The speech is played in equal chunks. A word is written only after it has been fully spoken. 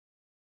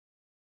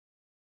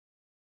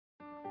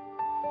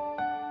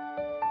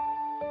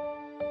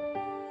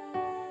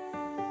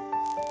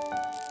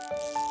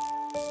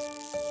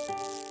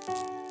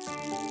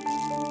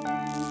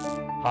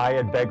Hi,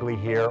 Ed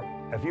Begley here.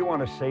 If you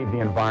want to save the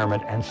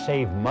environment and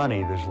save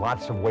money, there's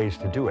lots of ways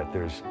to do it.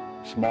 There's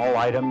small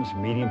items,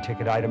 medium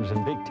ticket items,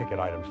 and big ticket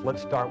items.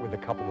 Let's start with a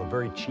couple of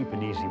very cheap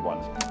and easy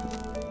ones.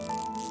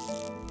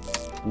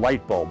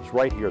 Light bulbs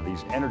right here.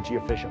 These energy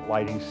efficient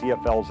lighting,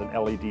 CFLs and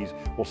LEDs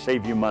will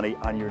save you money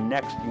on your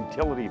next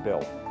utility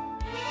bill.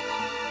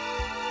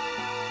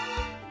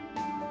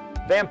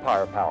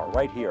 Vampire power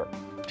right here.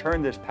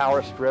 Turn this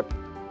power strip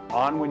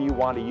on when you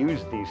want to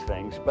use these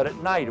things, but at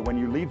night when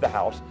you leave the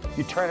house,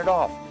 you turn it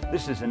off.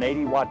 This is an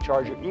 80-watt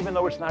charger. Even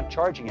though it's not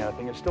charging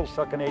anything, it's still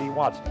sucking 80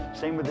 watts.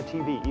 Same with the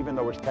TV. Even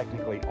though it's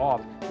technically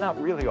off, it's not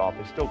really off,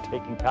 it's still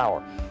taking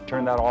power.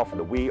 Turn that off with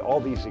the Wii. All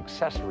these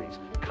accessories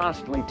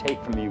constantly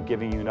take from you,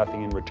 giving you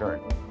nothing in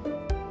return.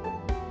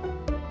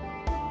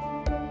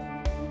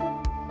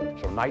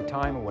 So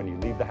nighttime, when you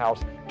leave the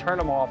house, turn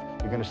them off.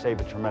 You're going to save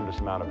a tremendous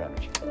amount of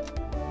energy.